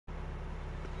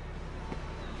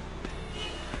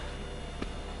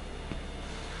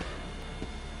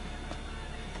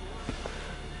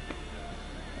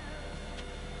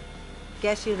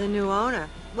Guess you're the new owner.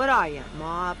 What are you,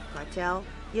 mob, cartel?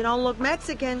 You don't look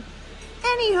Mexican.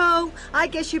 Anywho, I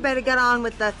guess you better get on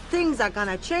with the things are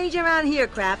gonna change around here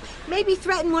crap. Maybe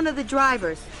threaten one of the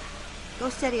drivers. Go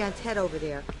steady on Ted over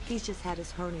there. He's just had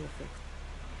his hernia fixed.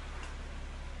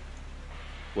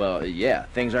 Well, yeah,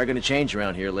 things are gonna change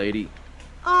around here, lady.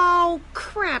 Oh,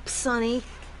 crap, Sonny.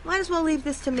 Might as well leave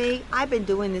this to me. I've been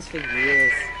doing this for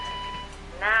years.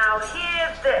 Now,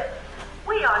 here's this.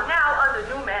 We are now under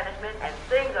new management, and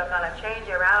things are gonna change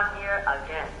around here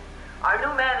again. Our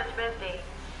new management,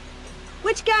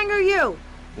 Which gang are you?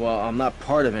 Well, I'm not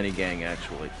part of any gang,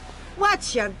 actually.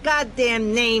 What's your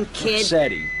goddamn name, kid?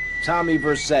 Vercetti. Tommy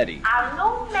Vercetti. Our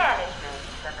new management,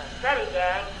 the Vercetti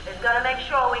gang, is gonna make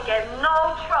sure we get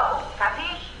no trouble.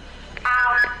 Capiche?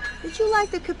 Out. Did you like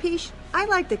the capiche? I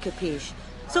like the capiche.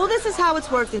 So this is how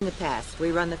it's worked in the past.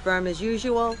 We run the firm as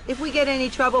usual. If we get any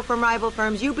trouble from rival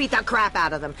firms, you beat the crap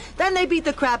out of them. Then they beat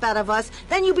the crap out of us.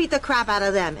 Then you beat the crap out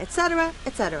of them, etc.,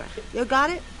 etc. You got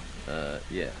it?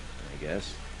 Yeah, I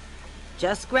guess.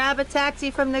 Just grab a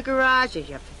taxi from the garage if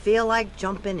you feel like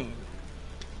jumping in.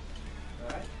 All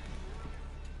right.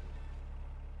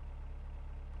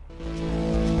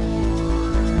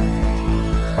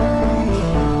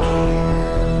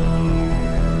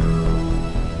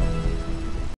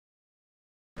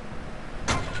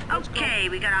 Okay,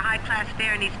 we got a high-class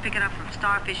fare needs picking up from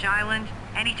Starfish Island.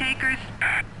 Any takers?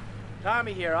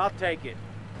 Tommy here, I'll take it.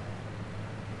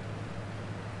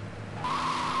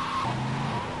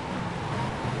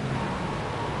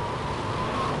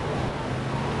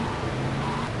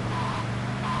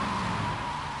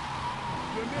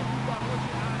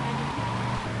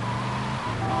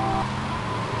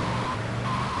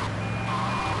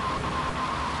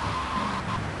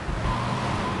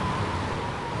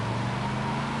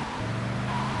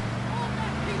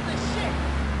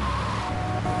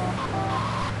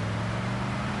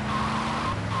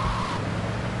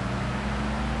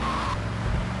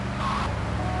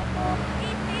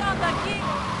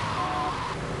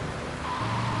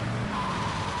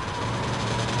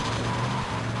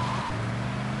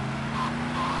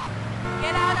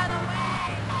 Get out of the way!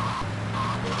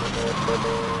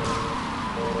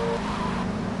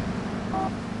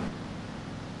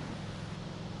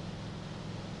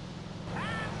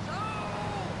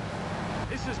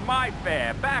 This is my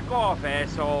fare. Back off,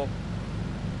 asshole.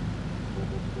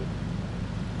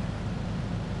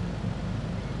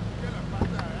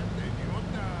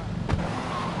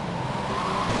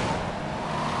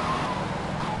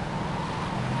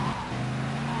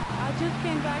 I just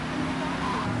came back from the doctor.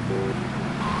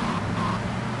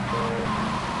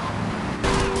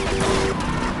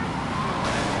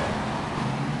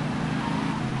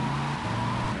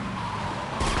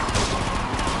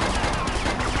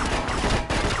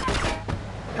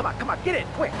 Come on, get in,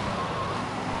 quick.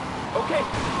 Okay,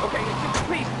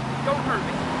 please, don't hurt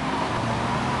me.